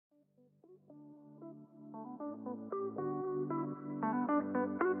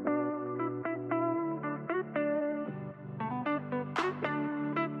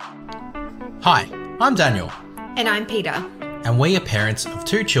Hi, I'm Daniel, And I'm Peter, and we are parents of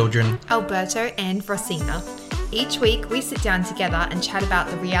two children. Alberto and Rosina. Each week we sit down together and chat about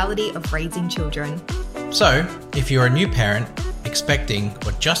the reality of raising children. So, if you're a new parent, expecting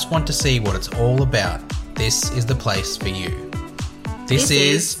or just want to see what it's all about, this is the place for you. This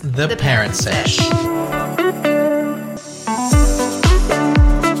is the Parent Sesh.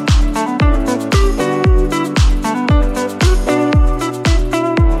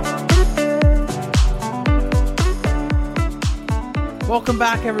 Welcome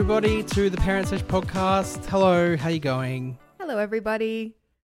back, everybody, to the Parent Sesh podcast. Hello, how you going? Hello, everybody.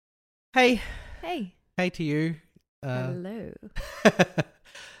 Hey. Hey. Hey to you. Hello.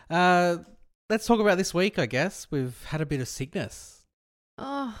 Let's talk about this week, I guess. We've had a bit of sickness.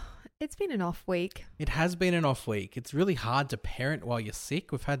 Oh, it's been an off week. It has been an off week. It's really hard to parent while you're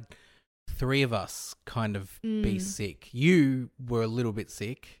sick. We've had three of us kind of be sick. You were a little bit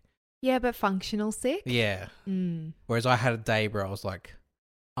sick. Yeah, but functional sick? Yeah. Whereas I had a day where I was like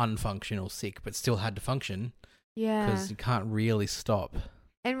unfunctional sick, but still had to function. Yeah. Because you can't really stop.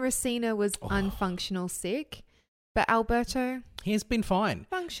 And Rosina was unfunctional sick, but Alberto, He's been fine.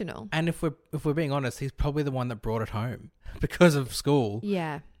 functional. And if we're being honest, he's probably the one that brought it home because of school.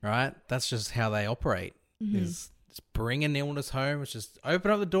 Yeah. Right? That's just how they operate. Is just bring an illness home. It's just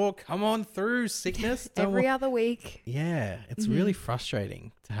open up the door. Come on through, sickness. Every other week. Yeah. It's really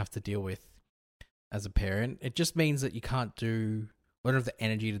frustrating to have to deal with as a parent. It just means that you can't do, don't have the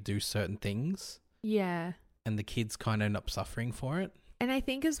energy to do certain things. Yeah. And the kids kind of end up suffering for it. And I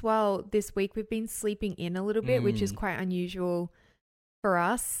think as well, this week we've been sleeping in a little bit, which is quite unusual for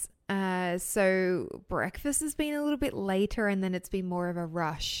us. So breakfast has been a little bit later, and then it's been more of a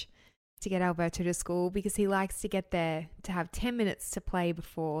rush to get Alberto to school because he likes to get there to have 10 minutes to play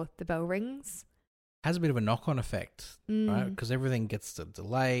before the bell rings. Has a bit of a knock-on effect, right? Because everything gets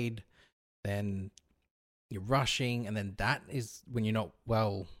delayed, then you're rushing, and then that is when you're not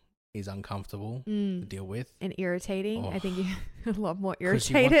well is uncomfortable to deal with. And irritating. I think you're a lot more Because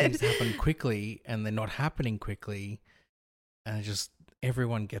you irritated. want things to happen quickly, and they're not happening quickly, and it just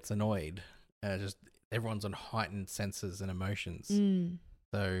everyone gets annoyed. Just everyone's on heightened senses and emotions.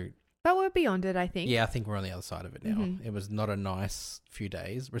 So, but we're beyond it, I think. yeah, I think we're on the other side of it now. It was not a nice few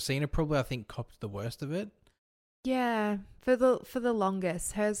days. Rosina probably, I think, copped the worst of it. Yeah, for the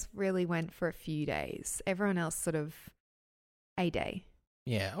longest. Hers really went for a few days. Everyone else sort of a day.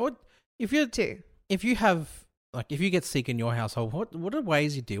 Yeah, or if you have if you get sick in your household, what are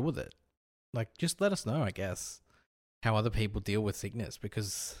ways you deal with it? Like, just let us know, I guess, how other people deal with sickness,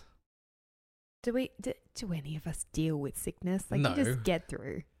 because do any of us deal with sickness? Like, No. you just get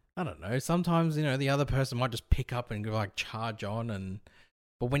through. I don't know. Sometimes, the other person might just pick up and go charge on,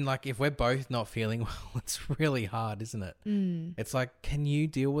 but when if we're both not feeling well, it's really hard, isn't it? It's like, can you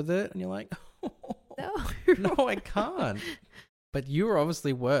deal with it? And you're like, No. no, I can't. But you are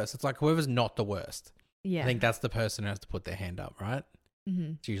obviously worse. It's like whoever's not the worst. Yeah. I think that's the person who has to put their hand up, right?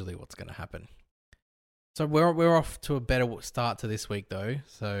 It's usually what's going to happen. So we're off to a better start to this week, though.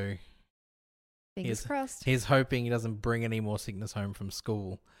 So Fingers crossed. he's hoping he doesn't bring any more sickness home from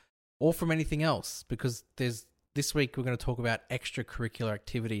school or from anything else, because this week we're going to talk about extracurricular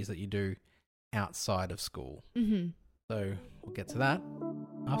activities that you do outside of school. So we'll get to that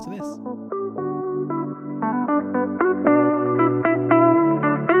after this.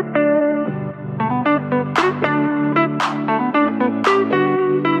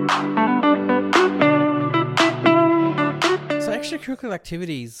 Extracurricular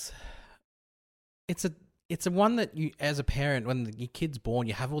activities, it's a one that you, as a parent, when your kid's born,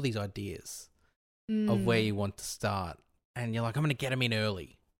 you have all these ideas of where you want to start, and you're like, I'm going to get them in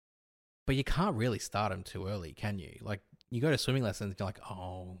early, but you can't really start them too early, can you? Like, you go to swimming lessons, and you're like,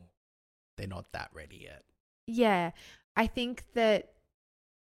 oh, they're not that ready yet. Yeah, I think that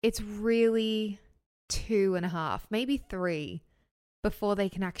it's really 2.5, maybe 3, before they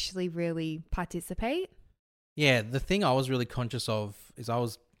can actually really participate. Yeah, the thing I was really conscious of is I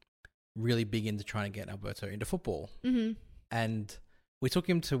was really big into trying to get Alberto into football. And we took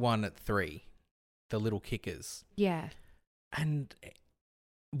him to one at 3, the little kickers. Yeah. And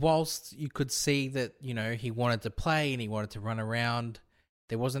whilst you could see that, he wanted to play and he wanted to run around,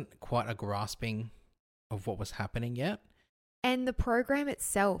 there wasn't quite a grasping of what was happening yet. And the program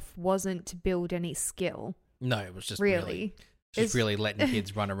itself wasn't to build any skill. No, it was just really letting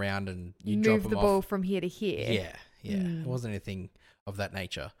kids run around and you move drop them the off. ball from here to here. Yeah. It wasn't anything of that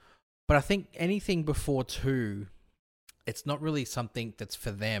nature. But I think anything before 2, it's not really something that's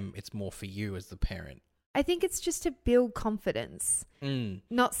for them. It's more for you as the parent. I think it's just to build confidence,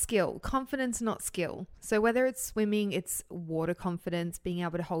 not skill. Confidence, not skill. So whether it's swimming, it's water confidence, being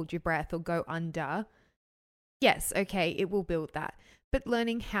able to hold your breath or go under. Yes, okay, it will build that. But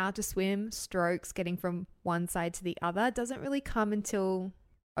learning how to swim, strokes, getting from one side to the other doesn't really come until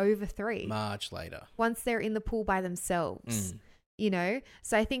over 3. Much later. Once they're in the pool by themselves, you know?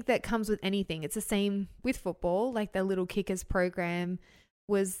 So I think that comes with anything. It's the same with football, like the Little Kickers program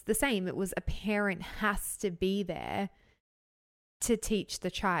was the same. It was a parent has to be there to teach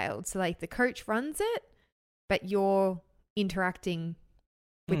the child. So like the coach runs it, but you're interacting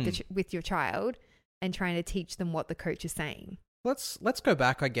with with your child and trying to teach them what the coach is saying. Let's go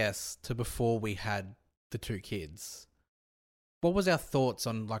back, I guess, to before we had the 2 kids. What was our thoughts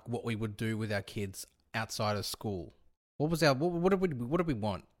on like what we would do with our kids outside of school? What did we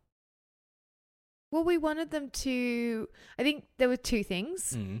want? Well, we wanted them to, I think there were 2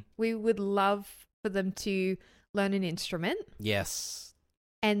 things. We would love for them to learn an instrument. Yes.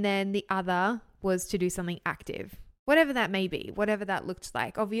 And then the other was to do something active, whatever that may be, whatever that looked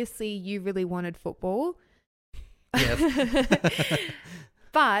like. Obviously, you really wanted football. Yes.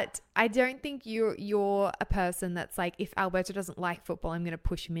 But I don't think you're a person that's like, if Alberto doesn't like football, I'm going to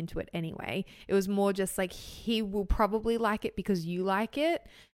push him into it anyway. It was more just like he will probably like it because you like it.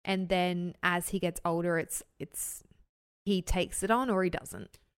 And then as he gets older, it's he takes it on or he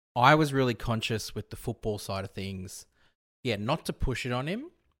doesn't. I was really conscious with the football side of things. Yeah, not to push it on him,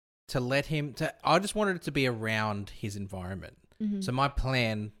 I just wanted it to be around his environment. Mm-hmm. So my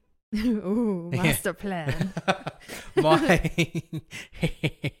plan... Ooh, master plan.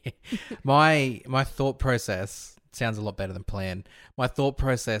 my thought process sounds a lot better than plan. My thought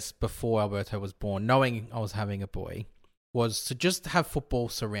process before Alberto was born, knowing I was having a boy, was to just have football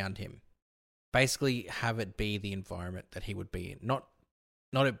surround him. Basically, have it be the environment that he would be in. Not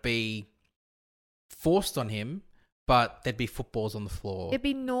it be forced on him, but there'd be footballs on the floor. It'd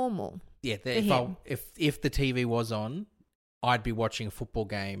be normal. Yeah, if the TV was on, I'd be watching a football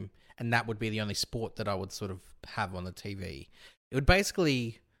game, and that would be the only sport that I would sort of have on the TV. It would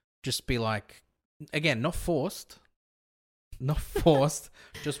basically just be like, again, not forced.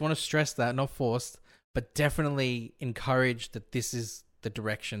 Just want to stress that, not forced, but definitely encourage that this is the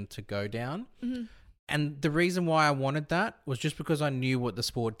direction to go down. Mm-hmm. And the reason why I wanted that was just because I knew what the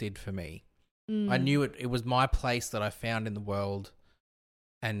sport did for me. I knew it was my place that I found in the world,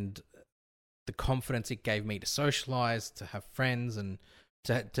 and the confidence it gave me to socialize, to have friends, and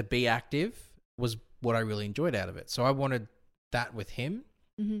to be active was what I really enjoyed out of it. So I wanted that with him.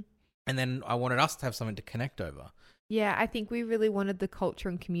 Mm-hmm. And then I wanted us to have something to connect over. Yeah, I think we really wanted the culture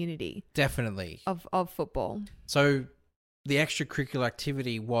and community. Definitely. Of football. So the extracurricular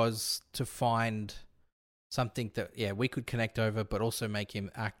activity was to find something that, we could connect over, but also make him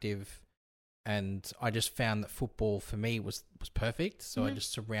active. And I just found that football for me was perfect. So I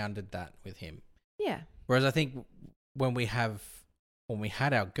just surrounded that with him. Yeah. Whereas I think when we had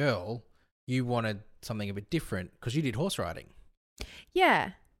our girl, you wanted something a bit different because you did horse riding.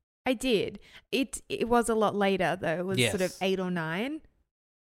 Yeah, I did. It was a lot later though. It was sort of 8 or 9.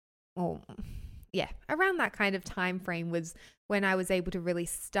 Oh, yeah. Around that kind of time frame was when I was able to really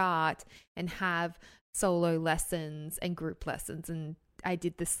start and have solo lessons and group lessons, and I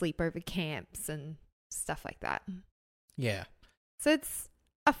did the sleepover camps and stuff like that. Yeah. So it's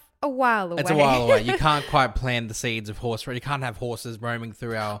a while away. It's a while away. You can't quite plant the seeds of horse riding. You can't have horses roaming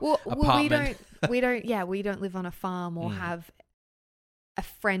through our apartment. We don't live on a farm or have a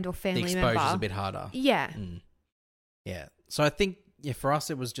friend or family member. The exposure's a bit harder. Yeah. Yeah. So I think, for us,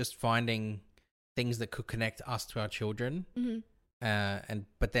 it was just finding things that could connect us to our children,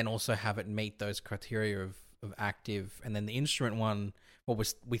 but then also have it meet those criteria of active. And then the instrument one,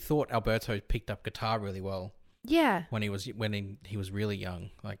 we thought Alberto picked up guitar really well. Yeah. When he was really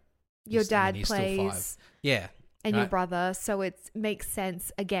young, like your dad he's plays. Still 5. Yeah. And your brother, so it makes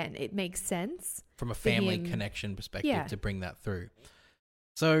sense. Again, it makes sense from a family connection perspective to bring that through.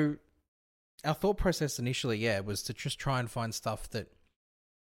 So our thought process initially, was to just try and find stuff that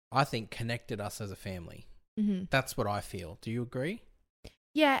I think connected us as a family. Mm-hmm. That's what I feel. Do you agree?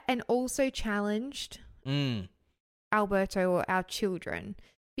 Yeah, and also challenged Alberto or our children,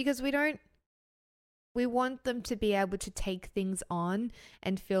 because we want them to be able to take things on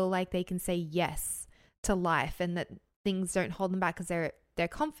and feel like they can say yes to life, and that things don't hold them back because they're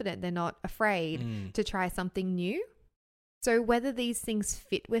confident, they're not afraid to try something new. So whether these things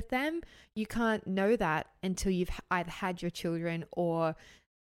fit with them, you can't know that until you've either had your children or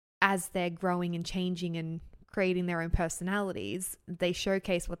as they're growing and changing and creating their own personalities, they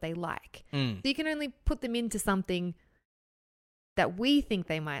showcase what they like. So you can only put them into something that we think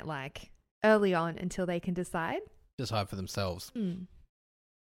they might like early on until they can decide for themselves.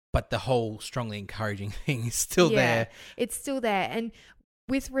 But the whole strongly encouraging thing is still there. It's still there. And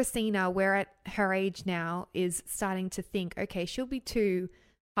with Racina, we're at her age now, is starting to think, okay, she'll be 2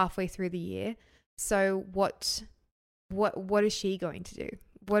 halfway through the year. So what is she going to do?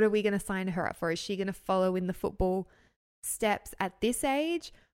 What are we going to sign her up for? Is she going to follow in the football steps at this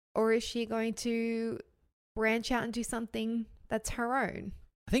age? Or is she going to branch out and do something that's her own?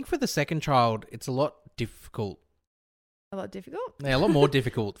 I think for the second child, it's a lot difficult. A lot difficult? Yeah, a lot more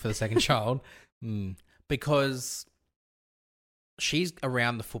difficult for the second child because she's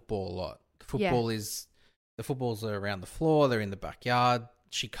around the football a lot. The footballs are around the floor. They're in the backyard.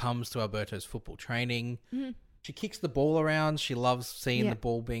 She comes to Alberto's football training. She kicks the ball around. She loves seeing the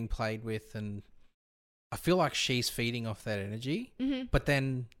ball being played with, and I feel like she's feeding off that energy. But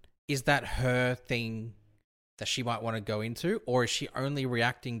then, is that her thing that she might want to go into, or is she only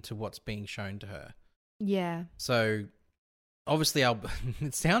reacting to what's being shown to her? Yeah. So obviously,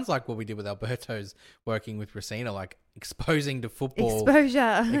 it sounds like what we did with Alberto's working with Racina, like exposing to football,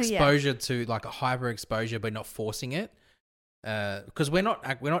 exposure to like a hyper exposure, but not forcing it. Because we're not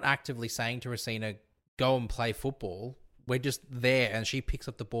actively saying to Racina, go and play football. We're just there, and she picks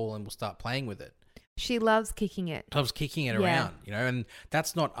up the ball and will start playing with it. She loves kicking it. Around, and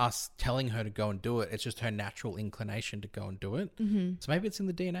that's not us telling her to go and do it. It's just her natural inclination to go and do it. So maybe it's in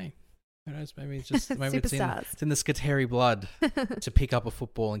the DNA. Who knows? Maybe it's just maybe it's in the Scuteri blood to pick up a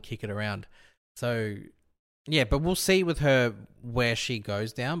football and kick it around. So yeah, but we'll see with her where she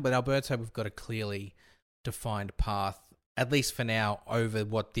goes down. But Alberto, we've got a clearly defined path, at least for now, over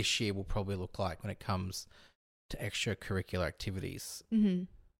what this year will probably look like when it comes to extracurricular activities.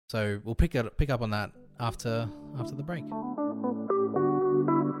 So we'll pick up on that after the break.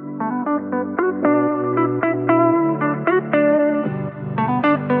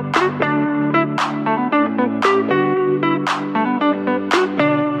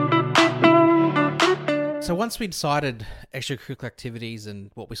 So once we decided extracurricular activities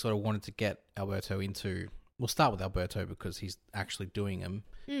and what we sort of wanted to get Alberto into, we'll start with Alberto because he's actually doing them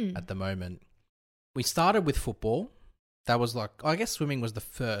at the moment. We started with football. That was I guess swimming was the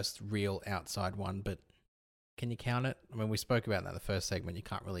first real outside one, but can you count it? I mean, we spoke about that in the first segment. You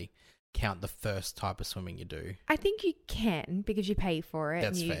can't really count the first type of swimming you do. I think you can because you pay for it.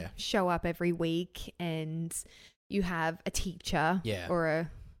 That's and you fair. Show up every week and you have a teacher or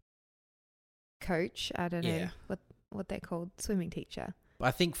a coach. I don't know what they're called, swimming teacher.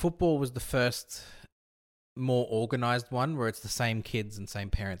 I think football was the first more organized one where it's the same kids and same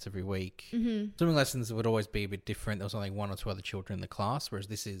parents every week. Swimming lessons would always be a bit different. There was only 1 or 2 other children in the class, whereas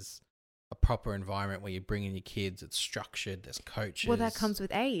this is a proper environment where you bring in your kids. It's structured. There's coaches. Well, that comes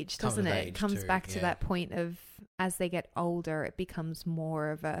with age, doesn't it? It comes back to that point of as they get older, it becomes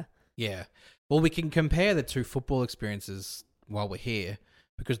more of a... Yeah. Well, we can compare the 2 football experiences while we're here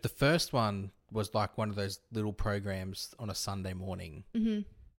because the first one was like one of those little programs on a Sunday morning.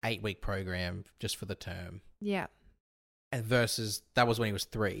 8-week program just for the term. Yeah. And versus, that was when he was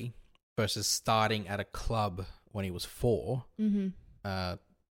 3, versus starting at a club when he was 4.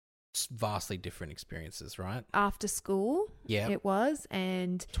 Vastly different experiences, right? After school, it was,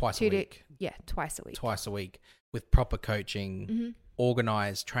 and twice a week. Twice a week. Twice a week with proper coaching,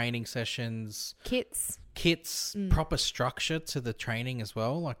 organized training sessions, kits, proper structure to the training as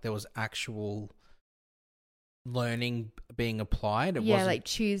well. Like there was actual learning being applied. It wasn't, like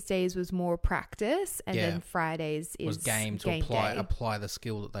Tuesdays was more practice, and then Fridays was game to apply the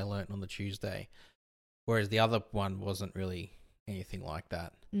skill that they learnt on the Tuesday. Whereas the other one wasn't really anything like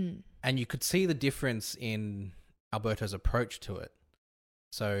that. And you could see the difference in Alberto's approach to it.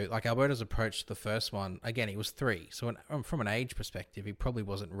 So like Alberto's approach to the first one, again, he was 3. So from an age perspective, he probably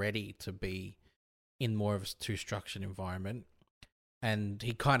wasn't ready to be in more of a too structured environment. And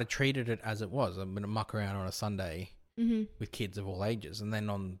he kind of treated it as it was. I'm going to muck around on a Sunday with kids of all ages. And then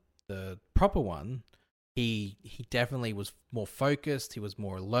on the proper one, he definitely was more focused. He was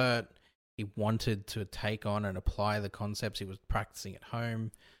more alert. He wanted to take on and apply the concepts he was practicing at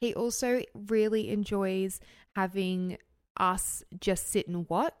home. He also really enjoys having us just sit and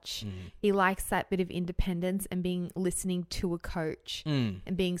watch. He likes that bit of independence and listening to a coach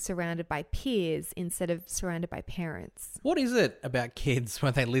and being surrounded by peers instead of surrounded by parents. What is it about kids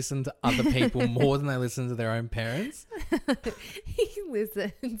when they listen to other people more than they listen to their own parents? He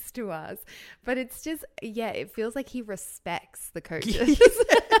listens to us, but it's just, it feels like he respects the coaches.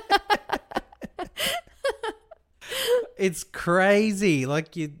 It's crazy.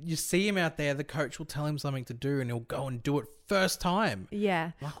 Like you see him out there, the coach will tell him something to do and he'll go and do it first time.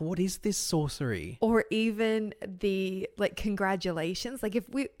 Yeah. Like, what is this sorcery? Or even the like congratulations. Like if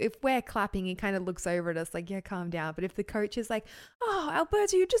we're clapping, he kind of looks over at us like, yeah, calm down. But if the coach is like, oh,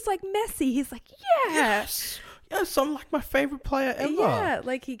 Alberto, you're just like Messi, he's like, yeah. Yes, I'm like my favorite player ever. Yeah,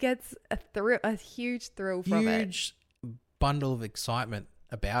 like he gets a huge thrill from it. Huge bundle of excitement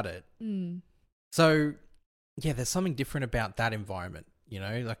about it. Mm. So, yeah, there's something different about that environment, you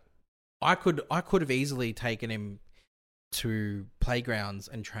know? Like I could have easily taken him to playgrounds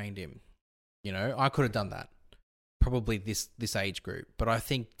and trained him. You know, I could have done that. Probably this age group, but I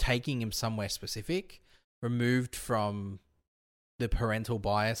think taking him somewhere specific, removed from the parental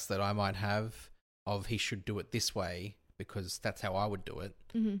bias that I might have of he should do it this way because that's how I would do it,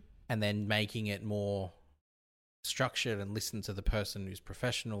 and then making it more structured and listen to the person who's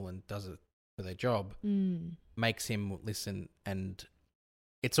professional and does it for their job, makes him listen, and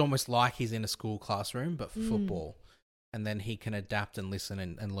it's almost like he's in a school classroom but for football, and then he can adapt and listen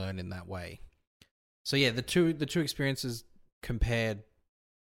and learn in that way. So yeah, the two experiences compared,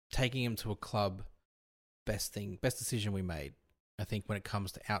 taking him to a club, best decision we made, I think, when it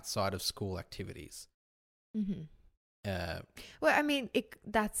comes to outside of school activities. Well, I mean,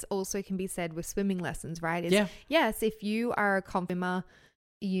 that's also can be said with swimming lessons, right? Yeah. Yes, if you are a confident swimmer,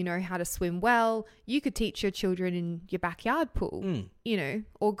 you know how to swim well, you could teach your children in your backyard pool, you know,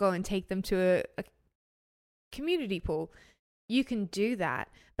 or go and take them to a community pool. You can do that,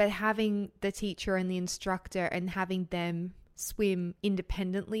 but having the teacher and the instructor and having them swim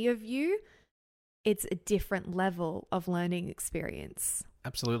independently of you, it's a different level of learning experience.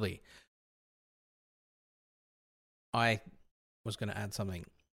 Absolutely. I was going to add something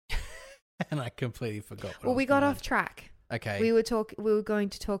and I completely forgot. Well, we got off track. Okay. We were going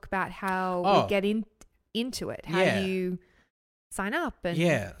to talk about how we get into it. How do you sign up? And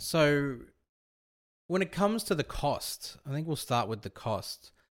yeah. So when it comes to the cost, I think we'll start with the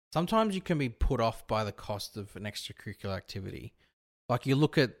cost. Sometimes you can be put off by the cost of an extracurricular activity. Like you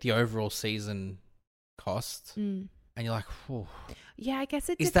look at the overall season cost and you're like, whew. Yeah, I guess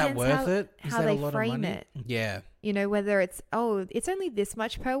it is depends that worth it? Is how that they a lot frame of money? it. Yeah. You know, whether it's, it's only this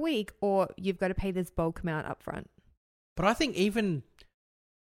much per week, or you've got to pay this bulk amount up front. But I think even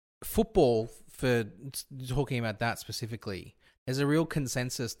football, for talking about that specifically, there's a real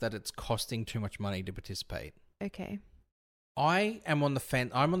consensus that it's costing too much money to participate. Okay. I am on the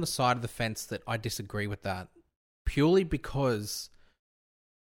fence. I'm on the side of the fence that I disagree with that, purely because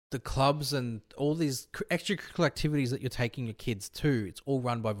the clubs and all these extracurricular activities that you're taking your kids to, it's all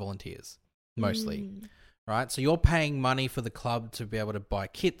run by volunteers, mostly. Right? So you're paying money for the club to be able to buy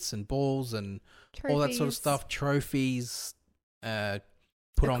kits and balls and all that sort of stuff, trophies,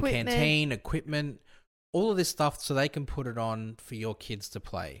 put on canteen, equipment, all of this stuff so they can put it on for your kids to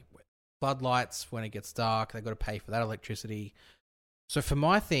play. Floodlights, when it gets dark, they've got to pay for that electricity. So for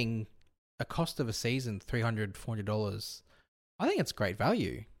my thing, a cost of a season, $300, $400, I think it's great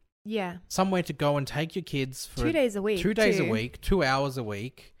value. Yeah. Somewhere to go and take your kids for 2 days a week. 2 days a week, 2 hours a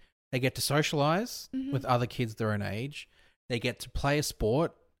week. They get to socialize with other kids their own age. They get to play a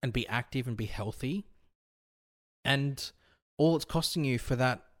sport and be active and be healthy. And all it's costing you for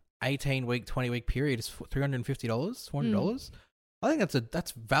that 18-week, 20-week period is $350, $400. I think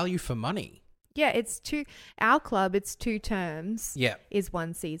that's value for money. Yeah, our club, it's 2 terms. Yeah. Is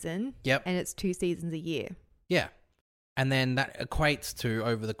 1 season. Yep. And it's 2 seasons a year. Yeah. And then that equates to,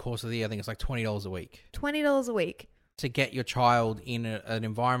 over the course of the year, I think it's like $20 a week. $20 a week. To get your child in an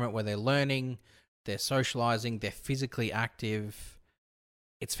environment where they're learning, they're socializing, they're physically active.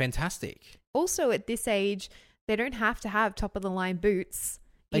 It's fantastic. Also, at this age, they don't have to have top-of-the-line boots.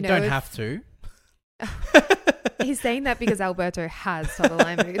 They don't have to. He's saying that because Alberto has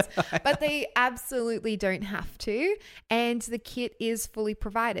top-of-the-line boots. But they absolutely don't have to. And the kit is fully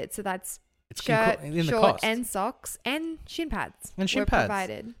provided. So that's shirt, short, and socks, and shin pads. And shin pads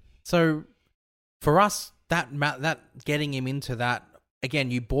provided. So for us, that getting him into that, again,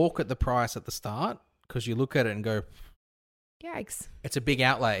 you balk at the price at the start because you look at it and go, yikes, it's a big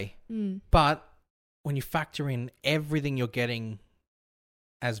outlay. But when you factor in everything you're getting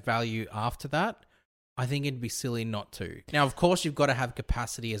as value after that, I think it'd be silly not to. Now, of course, you've got to have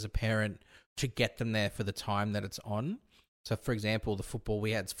capacity as a parent to get them there for the time that it's on. So, for example, the football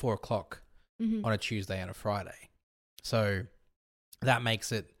we had is 4:00 on a Tuesday and a Friday. So that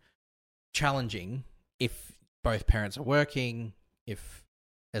makes it challenging if both parents are working, if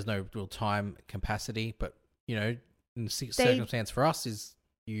there's no real time capacity. But, you know, in the circumstance for us is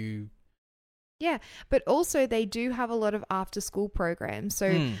you Yeah, but also they do have a lot of after-school programs,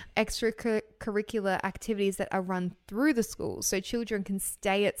 so extracurricular activities that are run through the school, so children can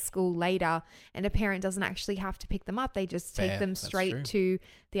stay at school later and a parent doesn't actually have to pick them up. They just take them straight to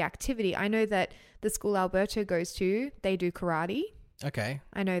the activity. I know that the school Alberto goes to, they do karate. Okay.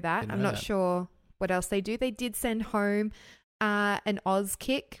 I know that. I'm not sure what else they do. They did send home an Oz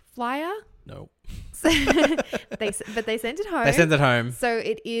Kick flyer. No. But they sent it home. They sent it home. So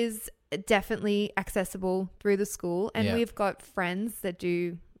it is definitely accessible through the school. And we've got friends that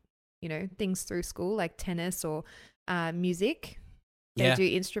do, you know, things through school like tennis or music. They do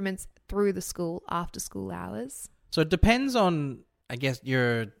instruments through the school after school hours. So it depends on, I guess,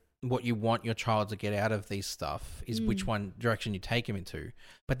 what you want your child to get out of these stuff is which one direction you take them into.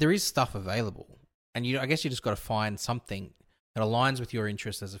 But there is stuff available. And I guess you just got to find something that aligns with your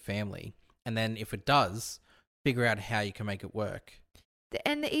interests as a family. And then if it does, figure out how you can make it work.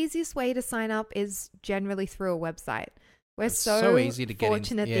 And the easiest way to sign up is generally through a website. We're so easy to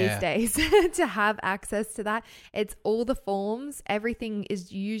fortunate these days to have access to that. It's all the forms. Everything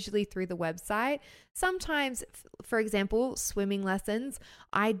is usually through the website. Sometimes, for example, swimming lessons,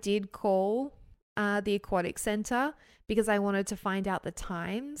 I did call the aquatic center because I wanted to find out the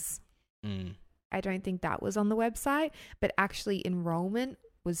times. I don't think that was on the website, but actually enrollment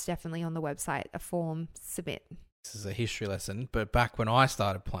was definitely on the website, a form submit. This is a history lesson, but back when I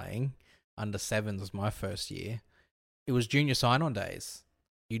started playing, under 7s was my first year, it was junior sign-on days.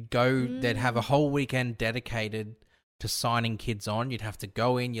 You'd go, they'd have a whole weekend dedicated to signing kids on. You'd have to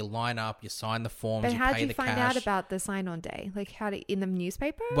go in, you line up, you sign the forms, but you how pay did you the find cash. out about the sign-on day? Like in the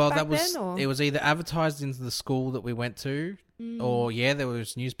newspaper? Well, back then, or? It was either advertised into the school that we went to, or there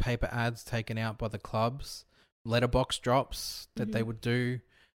was newspaper ads taken out by the clubs, letterbox drops that they would do.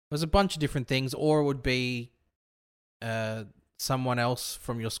 There was a bunch of different things, or it would be someone else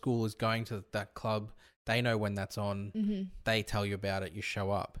from your school is going to that club. They know when that's on. They tell you about it. You show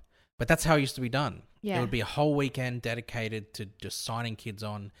up. But that's how it used to be done. Yeah. It would be a whole weekend dedicated to just signing kids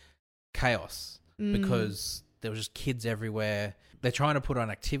on. Chaos. Because there was just kids everywhere. They're trying to put on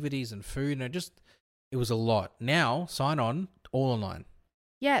activities and food. And it was a lot. Now, sign on, all online.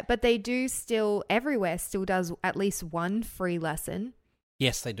 Yeah, but they do everywhere still does at least one free lesson.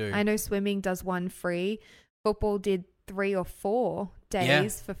 Yes, they do. I know swimming does one free. Football did 3 or 4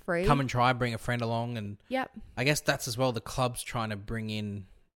 days for free. Come and try, bring a friend along. And I guess that's as well the club's trying to bring in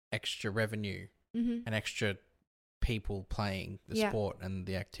extra revenue and extra people playing the sport and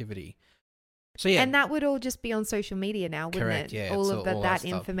the activity. So and that would all just be on social media now, wouldn't correct, it? Yeah, all of that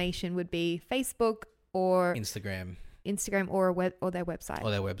information would be Facebook or Instagram or their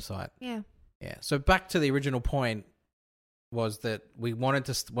website. Yeah. So back to the original point was that we wanted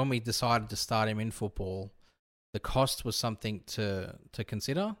to, when we decided to start him in football, the cost was something to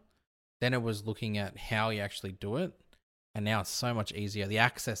consider. Then it was looking at how you actually do it, and now it's so much easier. The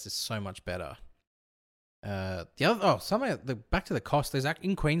access is so much better. Back to the cost.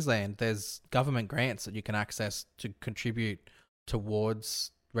 In Queensland, there's government grants that you can access to contribute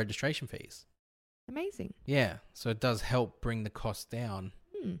towards registration fees. Amazing. Yeah, so it does help bring the cost down.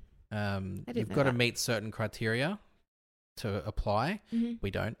 You've got to meet certain criteria to apply.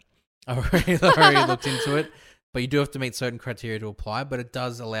 We don't. I already looked into it. But you do have to meet certain criteria to apply, but it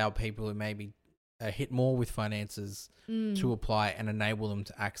does allow people who maybe hit more with finances to apply and enable them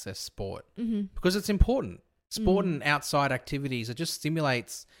to access sport. Because it's important. Sport and outside activities, it just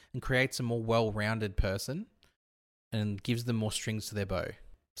stimulates and creates a more well-rounded person and gives them more strings to their bow.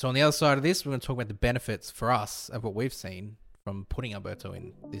 So on the other side of this, we're going to talk about the benefits for us of what we've seen from putting Alberto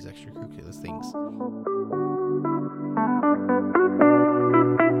in these extracurricular things.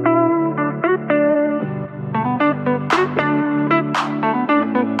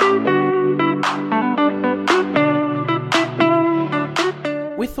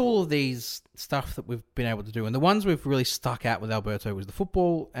 With all of these stuff that we've been able to do, and the ones we've really stuck out with Alberto was the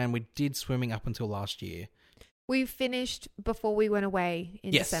football, and we did swimming up until last year. We finished before we went away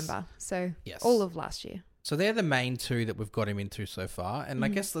in December, so all of last year. So they're the main two that we've got him into so far, and I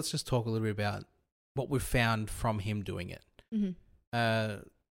guess let's just talk a little bit about what we've found from him doing it.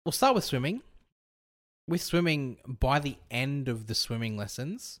 We'll start with swimming. With swimming, by the end of the swimming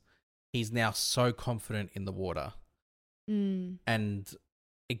lessons, he's now so confident in the water. And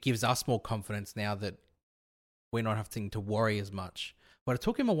it gives us more confidence now that we're not having to worry as much. But it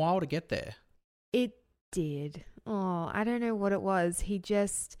took him a while to get there. It did. Oh, I don't know what it was.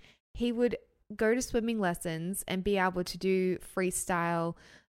 He would go to swimming lessons and be able to do freestyle,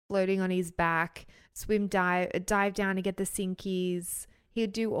 floating on his back, dive down and get the sinkies.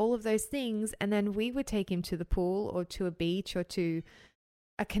 He'd do all of those things, and then we would take him to the pool or to a beach or to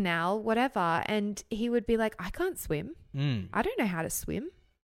a canal, whatever. And he would be like, I can't swim. I don't know how to swim.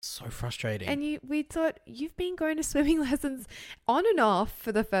 So frustrating. And we thought, you've been going to swimming lessons on and off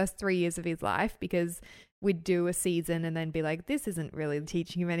for the first 3 years of his life, because we'd do a season and then be like, this isn't really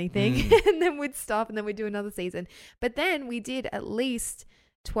teaching him anything. And then we'd stop and then we'd do another season. But then we did at least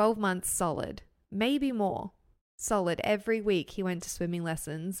 12 months solid, maybe more solid. Every week he went to swimming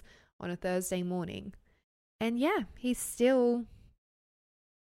lessons on a Thursday morning. And yeah, he still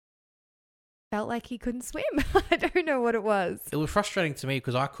felt like he couldn't swim. I don't know what it was. It was frustrating to me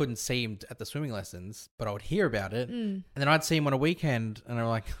because I couldn't see him at the swimming lessons, but I would hear about it. And then I'd see him on a weekend and I'm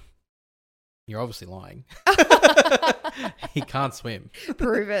like, you're obviously lying. He can't swim.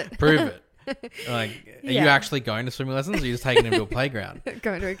 Prove it. Prove it. Like, are you actually going to swimming lessons or are you just taking him to a playground?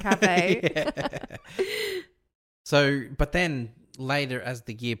 Going to a cafe. So, but then later as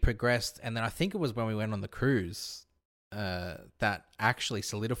the year progressed, and then I think it was when we went on the cruise that actually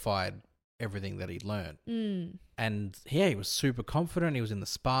solidified everything that he'd learned. And yeah, he was super confident. He was in the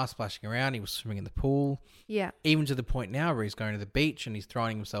spa splashing around. He was swimming in the pool. Yeah. Even to the point now where he's going to the beach and he's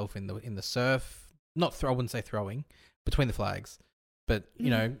throwing himself in the surf. I wouldn't say throwing, between the flags. But, you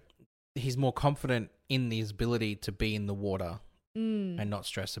know, he's more confident in his ability to be in the water and not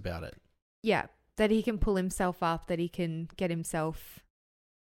stress about it. Yeah. That he can pull himself up, that he can get himself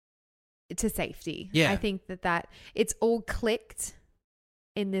to safety. Yeah. I think that it's all clicked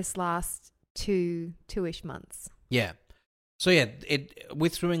in this last two-ish months. Yeah. So yeah,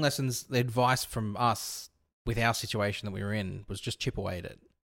 with swimming lessons, the advice from us with our situation that we were in was just chip away at it.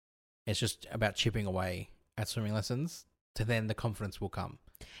 It's just about chipping away at swimming lessons, to then the confidence will come.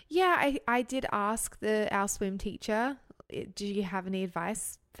 Yeah, I did ask our swim teacher, do you have any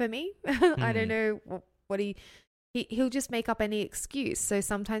advice for me? I don't know what he'll just make up any excuse. So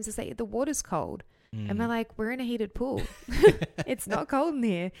sometimes he'll say the water's cold. And we're like, we're in a heated pool. It's not cold in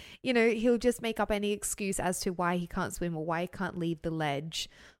here. You know, he'll just make up any excuse as to why he can't swim or why he can't leave the ledge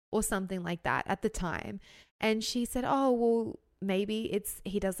or something like that at the time. And she said, oh, well, maybe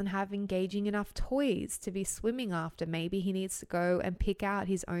he doesn't have engaging enough toys to be swimming after. Maybe he needs to go and pick out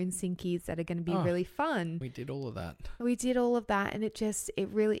his own sinkies that are going to be really fun. We did all of that. And it just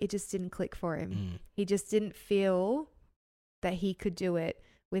didn't click for him. He just didn't feel that he could do it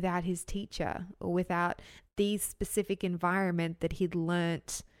without his teacher or without the specific environment that he'd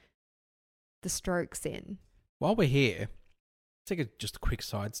learnt the strokes in. While we're here, take just a quick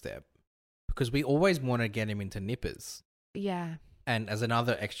sidestep, because we always want to get him into nippers. Yeah. And as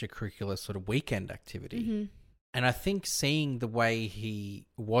another extracurricular sort of weekend activity. And I think seeing the way he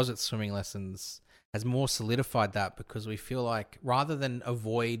was at swimming lessons has more solidified that, because we feel like rather than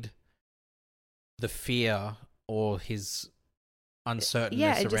avoid the fear or his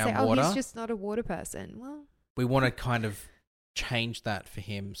uncertainness around water. He's just not a water person. Well, we want to kind of change that for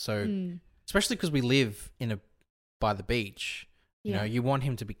him. So, especially because we live by the beach, you know, you want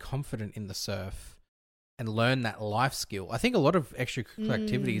him to be confident in the surf and learn that life skill. I think a lot of extracurricular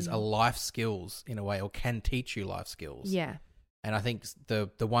activities are life skills in a way, or can teach you life skills. Yeah. And I think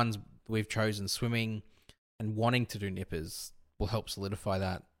the ones we've chosen, swimming and wanting to do nippers, will help solidify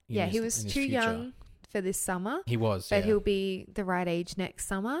that. He was too young for this summer. He was, but he'll be the right age next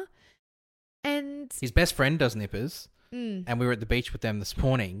summer. And his best friend does nippers, and we were at the beach with them this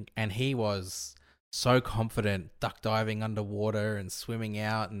morning, and he was so confident, duck diving underwater and swimming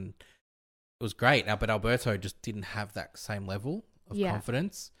out, and it was great. Now, but Alberto just didn't have that same level of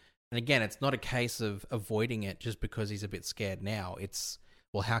confidence. And again, it's not a case of avoiding it just because he's a bit scared now. It's,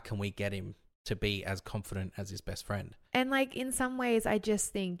 well, how can we get him to be as confident as his best friend? And like in some ways, I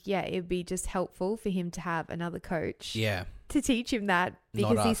just think, it'd be just helpful for him to have another coach. Yeah. To teach him that,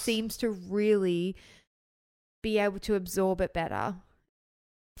 because he seems to really be able to absorb it better.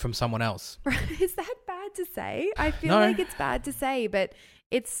 From someone else. Is that bad to say? I feel like it's bad to say, but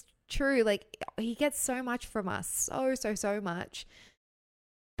it's true. Like, he gets so much from us. So much.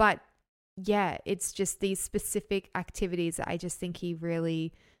 But yeah, it's just these specific activities that I just think he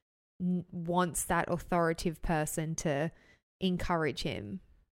really wants that authoritative person to encourage him.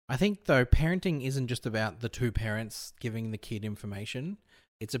 I think, though, parenting isn't just about the two parents giving the kid information.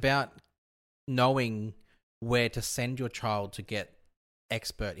 It's about knowing where to send your child to get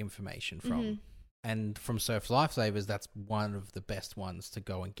expert information from. And from Surf Lifesavers, that's one of the best ones to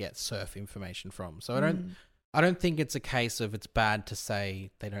go and get surf information from. So I don't think it's a case of it's bad to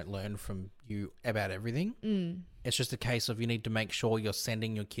say they don't learn from you about everything. It's just a case of you need to make sure you're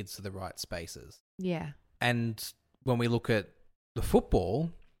sending your kids to the right spaces. Yeah. And when we look at the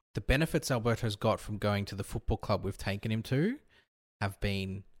football, the benefits Alberto's got from going to the football club we've taken him to have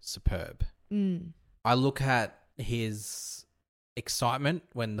been superb. I look at his excitement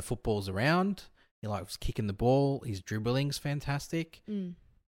when the football's around. He likes kicking the ball. His dribbling's fantastic.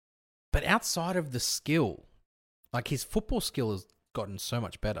 But outside of the skill, like his football skill has gotten so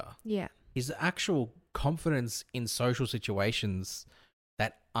much better. Yeah. His actual confidence in social situations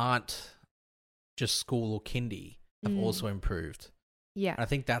that aren't just school or kindy have also improved. Yeah. And I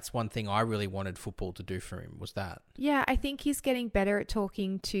think that's one thing I really wanted football to do for him, was that. Yeah, I think he's getting better at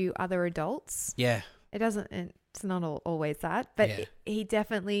talking to other adults. Yeah. It's not always that, but he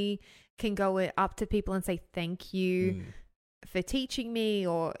definitely can go up to people and say thank you for teaching me,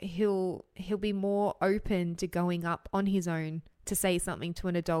 or he'll be more open to going up on his own to say something to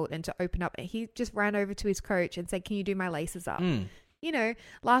an adult and to open up. He just ran over to his coach and said, "Can you do my laces up?" You know,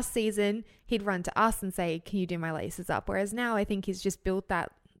 last season he'd run to us and say, "Can you do my laces up?" Whereas now I think he's just built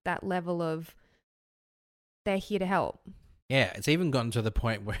that level of they're here to help. Yeah, it's even gotten to the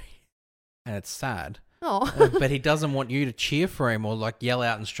point where, and it's sad, but he doesn't want you to cheer for him or like yell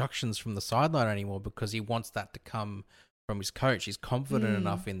out instructions from the sideline anymore, because he wants that to come from his coach. He's confident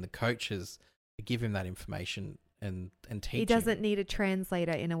enough in the coaches to give him that information and teach he doesn't need a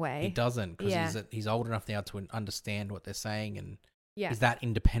translator in a way. He doesn't, because he's old enough now to understand what they're saying, and he's that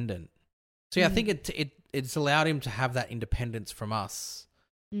independent. So I think it's allowed him to have that independence from us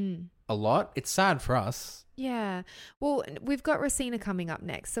a lot. It's sad for us. Yeah. Well, we've got Rosina coming up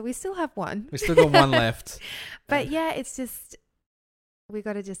next, so we still have one. We still got one left. But yeah, it's just we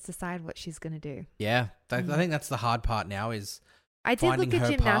got to just decide what she's going to do. Yeah. I think that's the hard part now is I did look at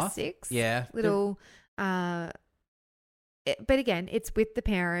gymnastics. Path. Yeah. Little but again, it's with the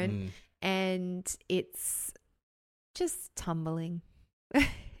parent and it's just tumbling.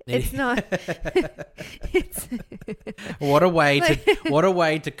 It's not. It's what a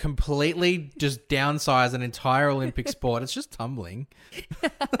way to completely just downsize an entire Olympic sport. It's just tumbling.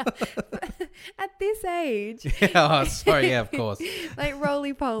 At this age. Oh, sorry. Yeah, of course. Like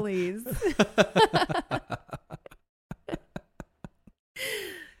roly polies.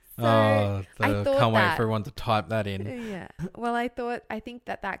 I can't wait for everyone to type that in. Yeah. Well, I think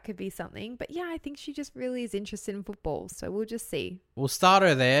that could be something. But yeah, I think she just really is interested in football. So we'll just see. We'll start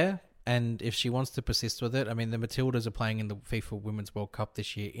her there. And if she wants to persist with it, I mean, the Matildas are playing in the FIFA Women's World Cup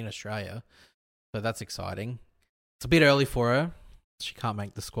this year in Australia. So that's exciting. It's a bit early for her. She can't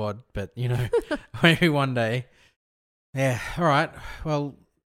make the squad, but, you know, maybe one day. Yeah. All right. Well,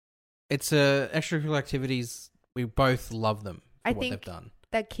 it's extracurricular activities. We both love them for what they've done.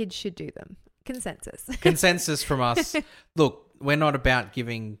 That kids should do them. Consensus from us. Look, we're not about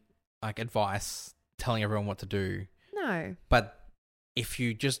giving like advice, telling everyone what to do. No. But if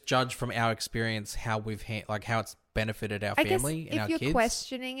you just judge from our experience how we've how it's benefited our family and our kids. If you're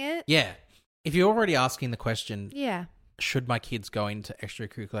questioning it. Yeah. If you're already asking the question, yeah, should my kids go into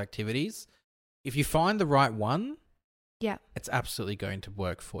extracurricular activities? If you find the right one, yeah, it's absolutely going to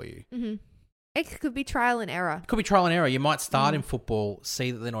work for you. Mm-hmm. It could be trial and error. It could be trial and error. You might start in football,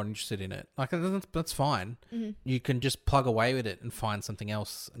 see that they're not interested in it. Like, that's fine. Mm-hmm. You can just plug away with it and find something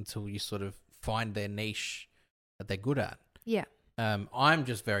else until you sort of find their niche that they're good at. Yeah. I'm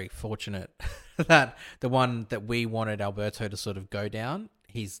just very fortunate that the one that we wanted Alberto to sort of go down,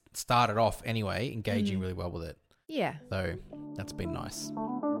 he's started off anyway, engaging really well with it. Yeah. So that's been nice.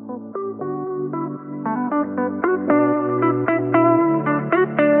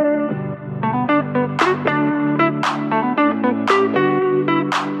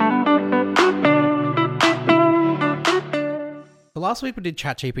 Last week we did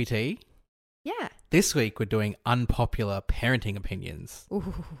ChatGPT. Yeah. This week we're doing unpopular parenting opinions.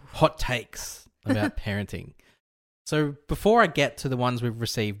 Ooh. Hot takes about parenting. So before I get to the ones we've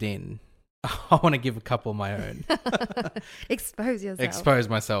received in, I want to give a couple of my own. Expose yourself. Expose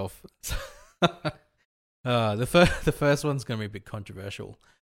myself. The first one's going to be a bit controversial.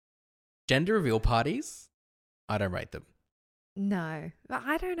 Gender reveal parties, I don't rate them. No, but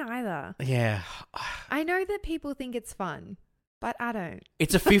I don't either. Yeah. I know that people think it's fun, but I don't.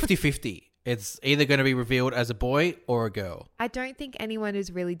 It's a 50-50. It's either going to be revealed as a boy or a girl. I don't think anyone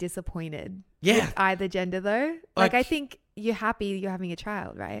is really disappointed with either gender, though. Like, I think you're happy you're having a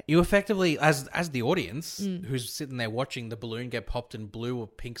child, right? You effectively, as the audience who's sitting there watching the balloon get popped and blue or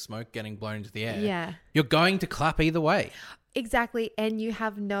pink smoke getting blown into the air, yeah, you're going to clap either way. Exactly. And you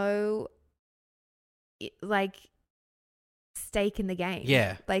have no, like, stake in the game.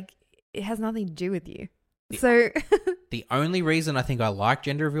 Yeah. Like, it has nothing to do with you. The only reason I think I like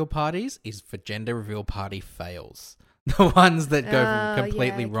gender reveal parties is for gender reveal party fails. The ones that go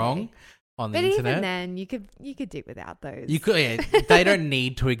completely wrong on the internet. But even then, you could do without those. You could. Yeah, they don't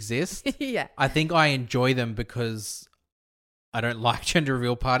need to exist. Yeah. I think I enjoy them because I don't like gender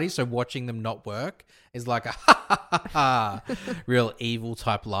reveal parties, so watching them not work is like a ha ha ha ha, real evil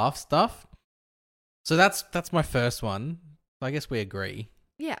type laugh stuff. So that's my first one. I guess we agree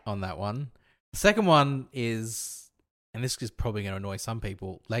on that one. The second one is, and this is probably going to annoy some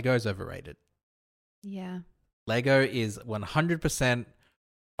people, Lego's overrated. Yeah. Lego is 100%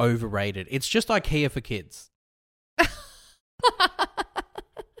 overrated. It's just IKEA for kids.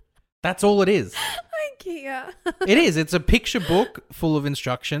 That's all it is. IKEA. It is. It's a picture book full of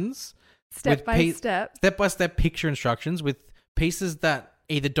instructions. Step by step. Step by step picture instructions with pieces that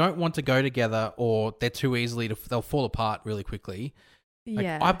either don't want to go together or they're too easily they'll fall apart really quickly. Like,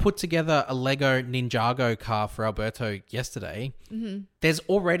 Yeah. I put together a Lego Ninjago car for Alberto yesterday. Mm-hmm. There's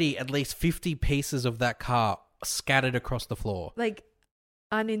already at least 50 pieces of that car scattered across the floor. Like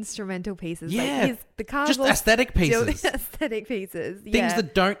uninstrumental pieces. Yeah. Like the car just aesthetic pieces. Aesthetic pieces. Things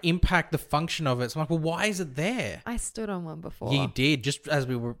that don't impact the function of it. So I'm like, well, why is it there? I stood on one before. You did, just as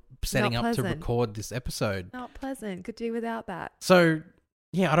we were setting Not up to pleasant. record this episode. Not pleasant. Could do without that. So,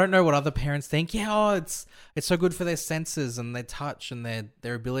 yeah, I don't know what other parents think. Yeah, it's so good for their senses and their touch and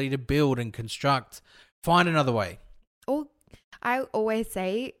their ability to build and construct. Find another way. Or I always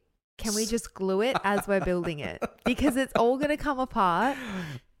say, can we just glue it as we're building it? Because it's all going to come apart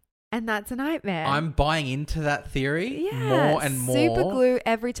and that's a nightmare. I'm buying into that theory Yeah, more and more. super glue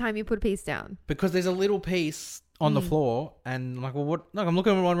every time you put a piece down. Because there's a little piece on the floor and I'm like, well, what? Look, I'm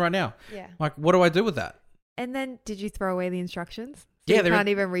looking at one right now. Yeah. Like, what do I do with that? And then did you throw away the instructions? So Yeah, you can't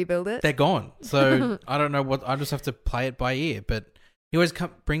even rebuild it? They're gone. So I don't know what, I just have to play it by ear. But he always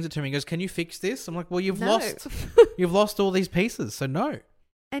brings it to me and goes, can you fix this? I'm like, well, you've lost all these pieces. So no.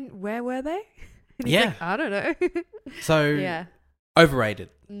 And where were they? And he's Yeah. like, I don't know. So Yeah. overrated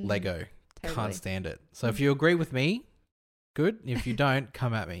Lego. Totally. Can't stand it. So if you agree with me, good. If you don't,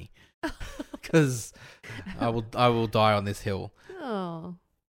 come at me. Because I will die on this hill. Oh.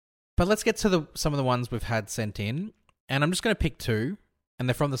 But let's get to some of the ones we've had sent in. And I'm just going to pick two. And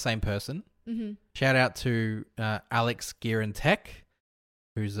they're from the same person. Mm-hmm. Shout out to Alex Gear and Tech,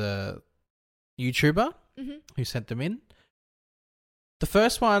 who's a YouTuber who sent them in. The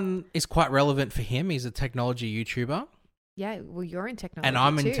first one is quite relevant for him. He's a technology YouTuber. Yeah, well, you're in technology And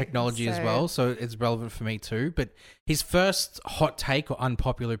I'm in too, technology as well, so it's relevant for me too. But his first hot take or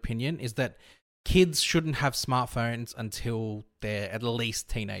unpopular opinion is that kids shouldn't have smartphones until they're at least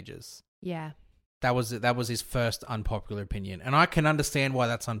teenagers. Yeah. That was his first unpopular opinion. And I can understand why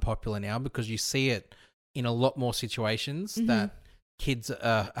that's unpopular now because you see it in a lot more situations that kids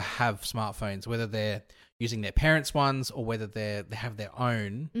have smartphones, whether they're using their parents' ones or whether they have their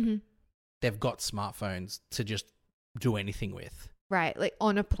own. Mm-hmm. They've got smartphones to just do anything with. Right, like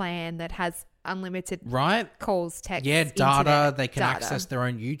on a plan that has unlimited calls, texts, data. internet, They can access their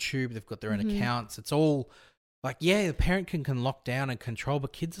own YouTube. They've got their own accounts. It's all like, the parent can lock down and control,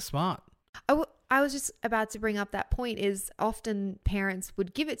 but kids are smart. I was just about to bring up that point is often parents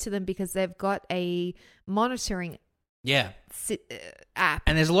would give it to them because they've got a monitoring app.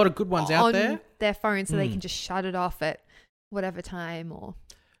 And there's a lot of good ones out there. On their phone so they can just shut it off at whatever time or...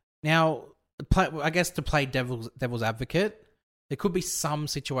 Now, I guess to play devil's advocate, there could be some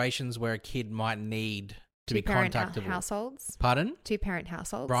situations where a kid might need to be contactable. Two-parent households. Pardon? Two-parent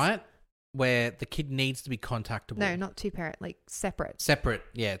households. Right? Where the kid needs to be contactable. No, not two-parent, like separate. Separate,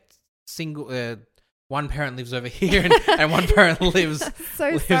 yeah. Single... one parent lives over here and one parent lives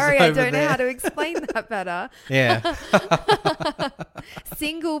sorry, I don't there. know how to explain that better. Yeah.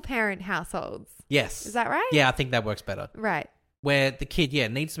 Single parent households. Yes. Is that right? Yeah, I think that works better. Right. Where the kid,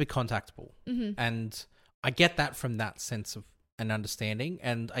 needs to be contactable. Mm-hmm. And I get that from that sense of an understanding.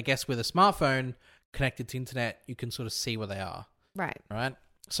 And I guess with a smartphone connected to internet, you can sort of see where they are. Right. Right?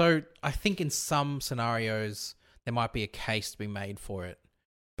 So I think in some scenarios, there might be a case to be made for it.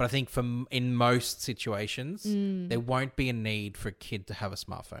 But I think in most situations, there won't be a need for a kid to have a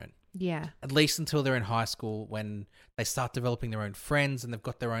smartphone. Yeah. At least until they're in high school when they start developing their own friends and they've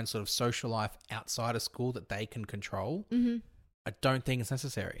got their own sort of social life outside of school that they can control. Mm-hmm. I don't think it's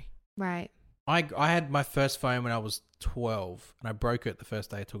necessary. Right. I had my first phone when I was 12 and I broke it the first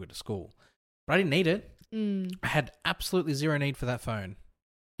day I took it to school. But I didn't need it. I had absolutely zero need for that phone.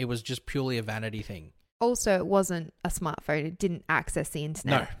 It was just purely a vanity thing. Also, it wasn't a smartphone. It didn't access the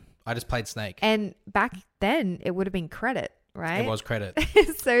internet. No, I just played Snake. And back then, it would have been credit, right? It was credit.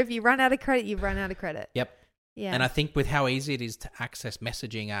 So if you run out of credit, you run out of credit. Yep. Yeah. And I think with how easy it is to access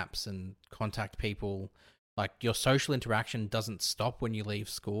messaging apps and contact people, like your social interaction doesn't stop when you leave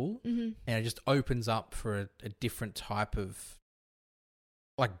school. Mm-hmm. And it just opens up for a different type of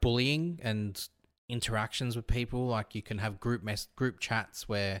like bullying and interactions with people. Like you can have group chats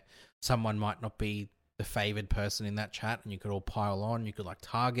where someone might not be the favored person in that chat, and you could all pile on. You could like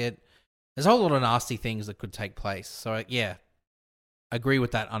target. There's a whole lot of nasty things that could take place. So yeah, agree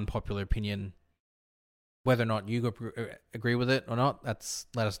with that unpopular opinion. Whether or not you agree with it or not,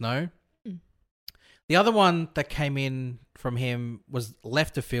 let us know. The other one that came in from him was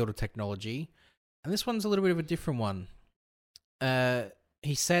left of field of technology, and this one's a little bit of a different one.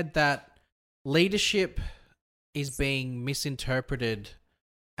 He said that leadership is being misinterpreted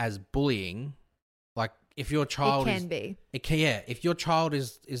as bullying. Like if your child if your child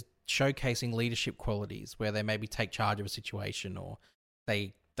is showcasing leadership qualities where they maybe take charge of a situation, or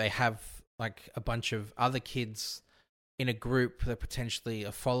they have like a bunch of other kids in a group that potentially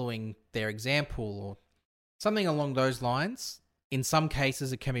are following their example or something along those lines. In some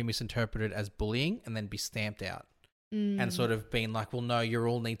cases, it can be misinterpreted as bullying and then be stamped out and sort of being like, well, no, you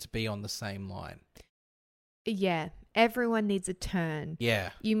all need to be on the same line. Yeah. Everyone needs a turn. Yeah.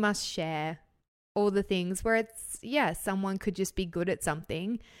 You must share all the things where someone could just be good at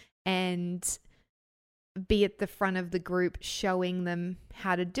something and be at the front of the group showing them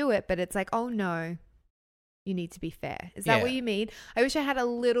how to do it. But it's like, oh no, you need to be fair. Is that what you mean? I wish I had a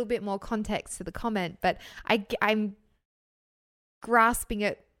little bit more context to the comment, but I'm grasping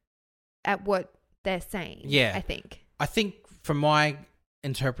it at what they're saying. Yeah. I think from my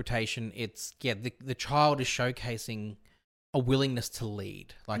interpretation, it's, the child is showcasing a willingness to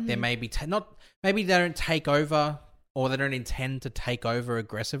lead. Like there may be, maybe they don't take over or they don't intend to take over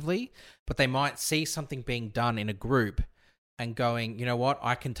aggressively, but they might see something being done in a group and going, you know what,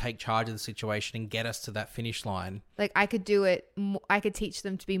 I can take charge of the situation and get us to that finish line. Like I could do it. I could teach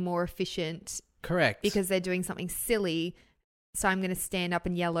them to be more efficient. Correct. Because they're doing something silly. So I'm going to stand up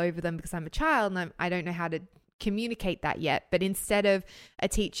and yell over them because I'm a child and I don't know how to communicate that yet. But instead of a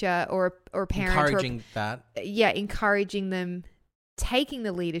teacher or a parent encouraging them taking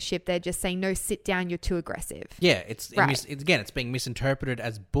the leadership, they're just saying, no, sit down, you're too aggressive. Yeah, it's being misinterpreted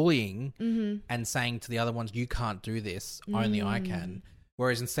as bullying and saying to the other ones, you can't do this, only I can.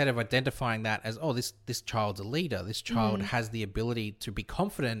 Whereas instead of identifying that as, oh, this child's a leader, this child has the ability to be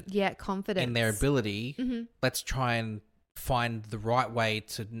confident in their ability, let's try and find the right way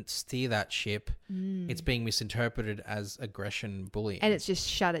to steer that ship. It's being misinterpreted as aggression, bullying. And it's just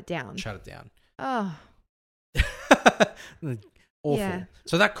shut it down. Oh. Awful. Yeah.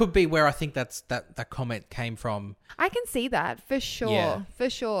 So that could be where I think that comment came from. I can see that for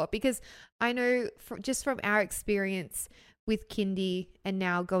sure, because I know just from our experience with kindy and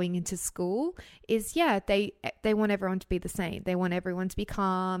now going into school is they want everyone to be the same. They want everyone to be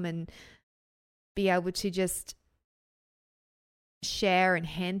calm and be able to just share and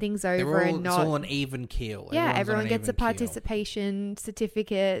hand things over and not. It's all an even keel. Yeah, everyone gets a participation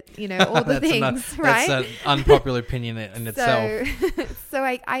certificate, all the things, right? That's an unpopular opinion in itself. So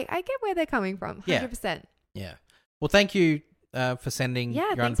I get where they're coming from, 100%. Yeah. Well, thank you for sending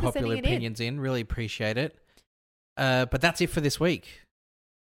your unpopular opinions in. Really appreciate it. But that's it for this week.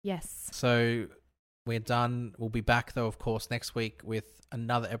 Yes. So we're done. We'll be back, though, of course, next week with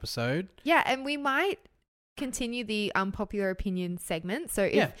another episode. Yeah, and we might continue the unpopular opinion segment. So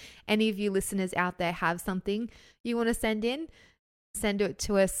if any of you listeners out there have something you want to send in, send it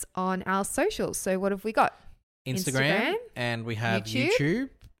to us on our socials. So what have we got? Instagram and we have YouTube.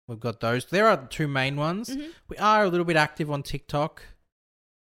 We've got those. There are the two main ones. We are a little bit active on TikTok.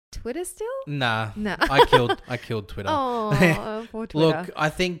 Twitter still? Nah. No. I killed Twitter. Oh, poor Twitter. Look, I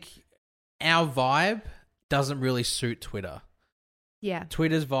think our vibe doesn't really suit Twitter. Yeah.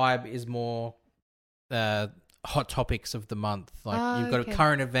 Twitter's vibe is more hot topics of the month. Like you've got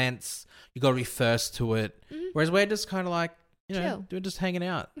current events, you've got to be first to it. Whereas we're just kind of like, we're just hanging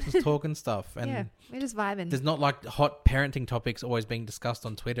out, just talking stuff. And we're just vibing. There's not like hot parenting topics always being discussed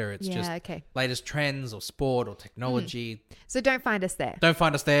on Twitter. It's just latest trends or sport or technology. So don't find us there. Don't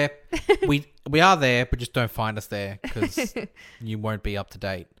find us there. we are there, but just don't find us there because you won't be up to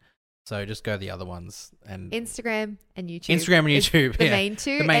date. So just go the other ones and Instagram and YouTube. The main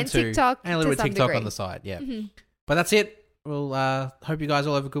two, and TikTok, and a little bit of TikTok on the side. Yeah, but that's it. We'll hope you guys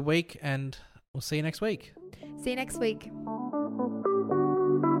all have a good week, and we'll see you next week. See you next week.